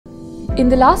In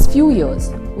the last few years,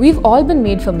 we've all been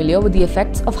made familiar with the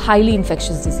effects of highly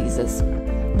infectious diseases.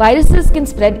 Viruses can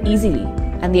spread easily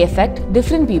and they affect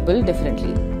different people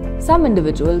differently. Some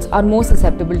individuals are more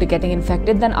susceptible to getting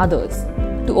infected than others.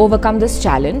 To overcome this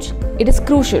challenge, it is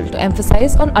crucial to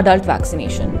emphasize on adult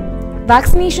vaccination.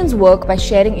 Vaccinations work by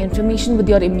sharing information with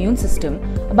your immune system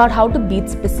about how to beat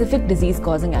specific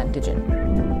disease-causing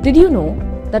antigen. Did you know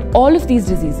that all of these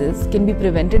diseases can be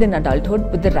prevented in adulthood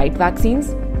with the right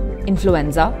vaccines?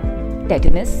 Influenza,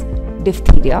 tetanus,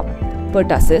 diphtheria,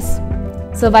 pertussis,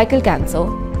 cervical cancer,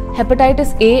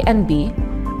 hepatitis A and B,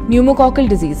 pneumococcal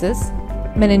diseases,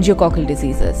 meningococcal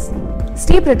diseases.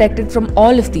 Stay protected from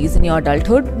all of these in your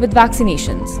adulthood with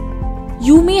vaccinations.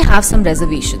 You may have some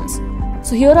reservations,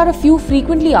 so here are a few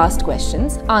frequently asked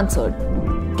questions answered.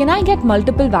 Can I get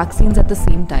multiple vaccines at the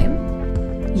same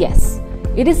time? Yes,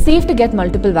 it is safe to get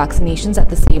multiple vaccinations at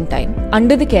the same time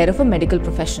under the care of a medical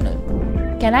professional.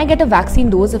 Can I get a vaccine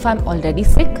dose if I'm already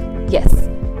sick? Yes,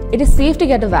 it is safe to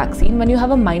get a vaccine when you have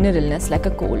a minor illness like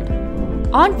a cold.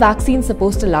 Aren't vaccines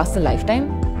supposed to last a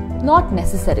lifetime? Not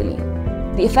necessarily.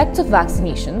 The effects of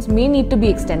vaccinations may need to be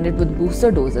extended with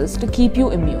booster doses to keep you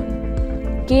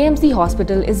immune. KMC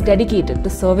Hospital is dedicated to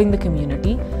serving the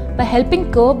community by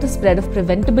helping curb the spread of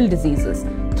preventable diseases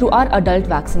through our adult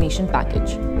vaccination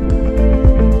package.